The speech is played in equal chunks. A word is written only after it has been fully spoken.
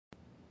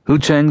Hu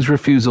Cheng's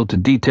refusal to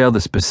detail the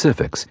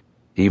specifics,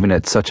 even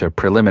at such a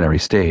preliminary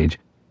stage,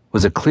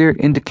 was a clear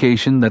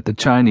indication that the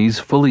Chinese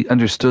fully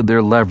understood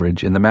their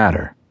leverage in the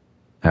matter.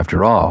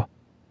 After all,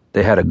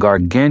 they had a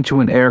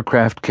gargantuan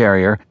aircraft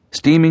carrier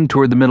steaming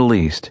toward the Middle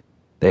East.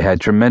 They had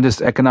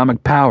tremendous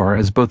economic power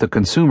as both a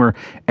consumer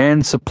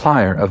and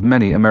supplier of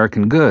many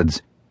American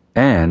goods,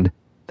 and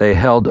they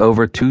held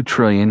over $2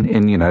 trillion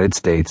in United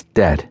States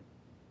debt.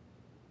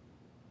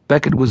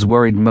 Beckett was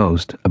worried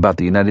most about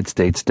the United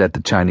States debt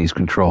the Chinese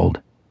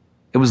controlled.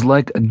 It was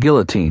like a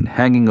guillotine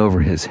hanging over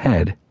his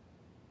head.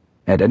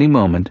 At any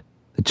moment,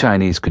 the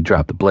Chinese could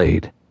drop the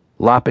blade,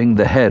 lopping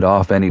the head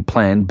off any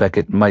plan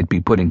Beckett might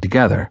be putting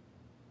together.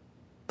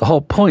 The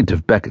whole point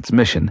of Beckett's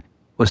mission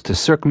was to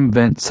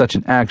circumvent such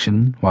an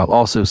action while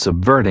also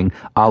subverting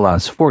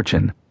Allah's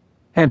fortune,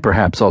 and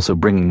perhaps also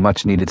bringing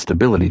much-needed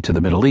stability to the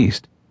Middle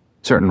East,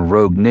 certain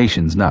rogue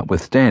nations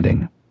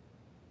notwithstanding.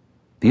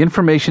 The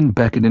information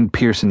Beckett and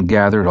Pearson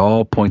gathered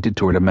all pointed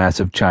toward a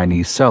massive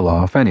Chinese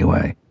sell-off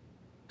anyway,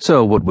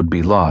 so what would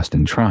be lost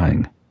in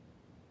trying?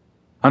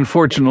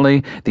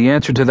 Unfortunately, the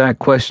answer to that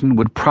question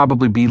would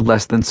probably be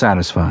less than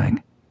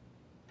satisfying.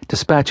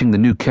 Dispatching the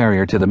new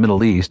carrier to the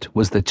Middle East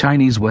was the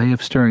Chinese way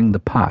of stirring the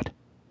pot.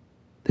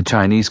 The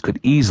Chinese could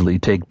easily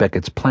take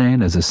Beckett's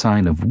plan as a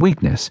sign of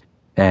weakness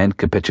and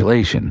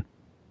capitulation.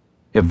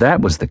 If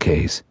that was the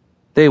case,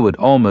 they would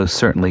almost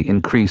certainly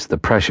increase the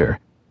pressure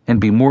and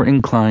be more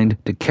inclined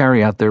to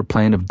carry out their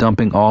plan of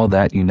dumping all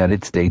that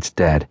United States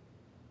debt,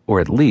 or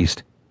at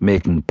least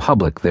making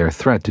public their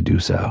threat to do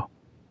so.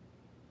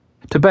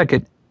 To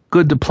Beckett,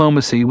 good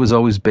diplomacy was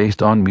always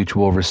based on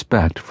mutual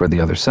respect for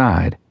the other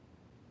side.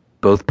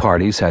 Both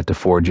parties had to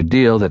forge a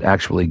deal that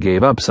actually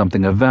gave up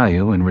something of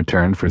value in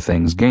return for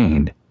things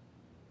gained.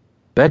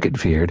 Beckett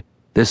feared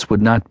this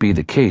would not be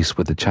the case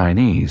with the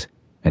Chinese,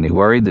 and he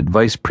worried that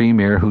Vice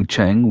Premier Hu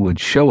Cheng would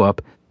show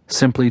up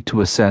simply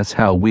to assess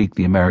how weak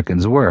the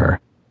Americans were,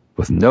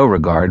 with no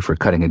regard for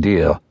cutting a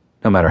deal,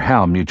 no matter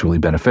how mutually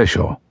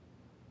beneficial.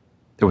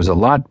 There was a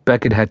lot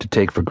Beckett had to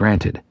take for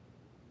granted.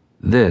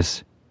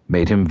 This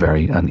made him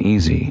very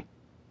uneasy.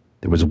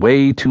 There was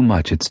way too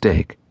much at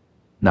stake,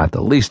 not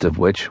the least of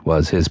which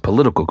was his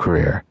political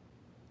career.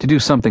 To do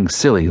something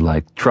silly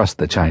like trust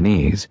the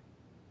Chinese,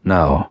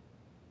 no,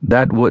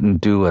 that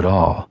wouldn't do at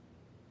all.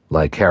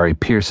 Like Harry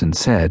Pearson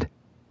said,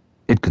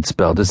 it could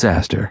spell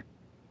disaster.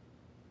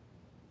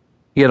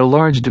 Yet a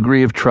large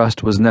degree of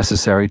trust was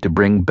necessary to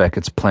bring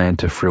Beckett's plan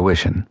to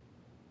fruition.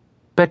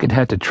 Beckett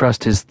had to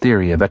trust his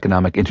theory of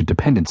economic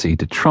interdependency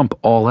to trump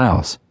all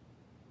else.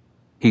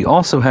 He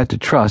also had to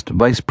trust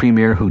Vice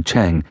Premier Hu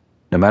Cheng,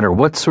 no matter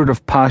what sort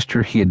of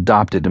posture he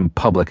adopted in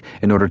public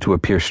in order to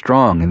appear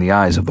strong in the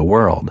eyes of the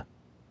world.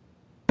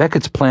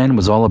 Beckett's plan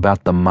was all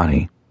about the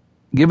money.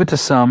 Give it to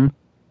some,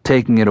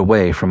 taking it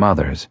away from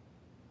others.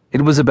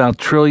 It was about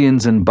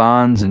trillions in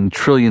bonds and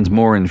trillions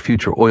more in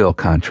future oil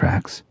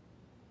contracts.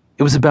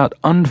 It was about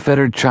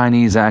unfettered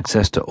Chinese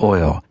access to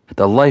oil,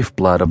 the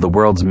lifeblood of the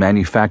world's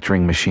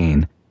manufacturing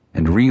machine,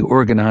 and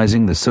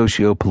reorganizing the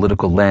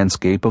socio-political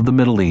landscape of the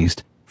Middle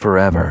East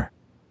forever.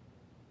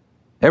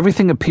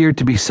 Everything appeared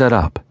to be set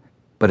up,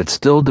 but it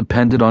still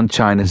depended on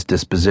China's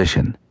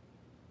disposition.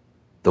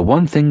 The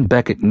one thing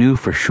Beckett knew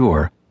for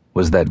sure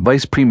was that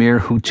Vice Premier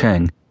Hu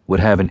Cheng would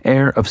have an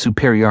air of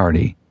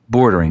superiority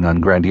bordering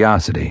on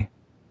grandiosity.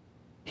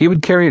 He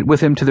would carry it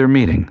with him to their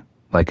meeting,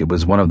 like it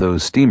was one of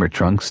those steamer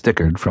trunks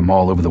stickered from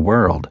all over the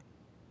world.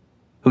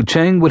 Hu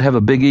Cheng would have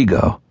a big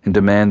ego and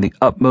demand the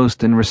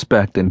utmost in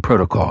respect and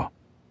protocol.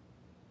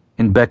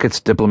 In Beckett's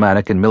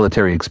diplomatic and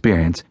military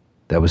experience,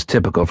 that was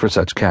typical for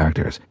such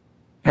characters,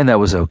 and that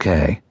was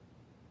okay.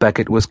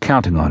 Beckett was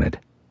counting on it.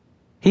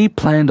 He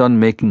planned on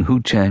making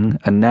Hu Cheng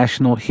a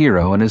national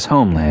hero in his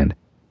homeland,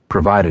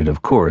 provided,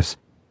 of course,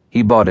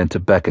 he bought into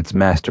Beckett's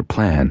master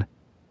plan.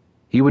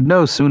 He would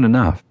know soon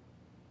enough,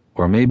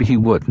 or maybe he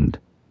wouldn't.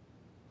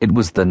 It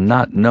was the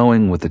not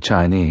knowing with the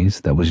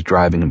Chinese that was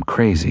driving him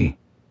crazy.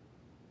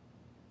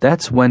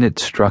 That's when it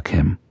struck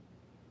him.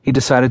 He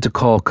decided to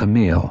call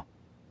Camille.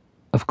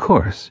 Of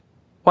course,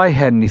 why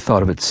hadn't he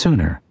thought of it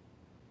sooner?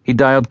 He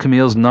dialed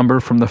Camille's number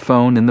from the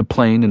phone in the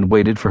plane and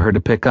waited for her to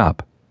pick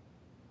up.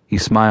 He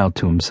smiled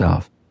to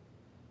himself.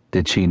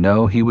 Did she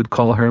know he would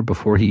call her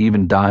before he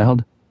even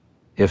dialed?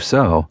 If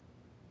so,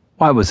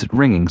 why was it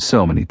ringing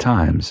so many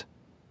times?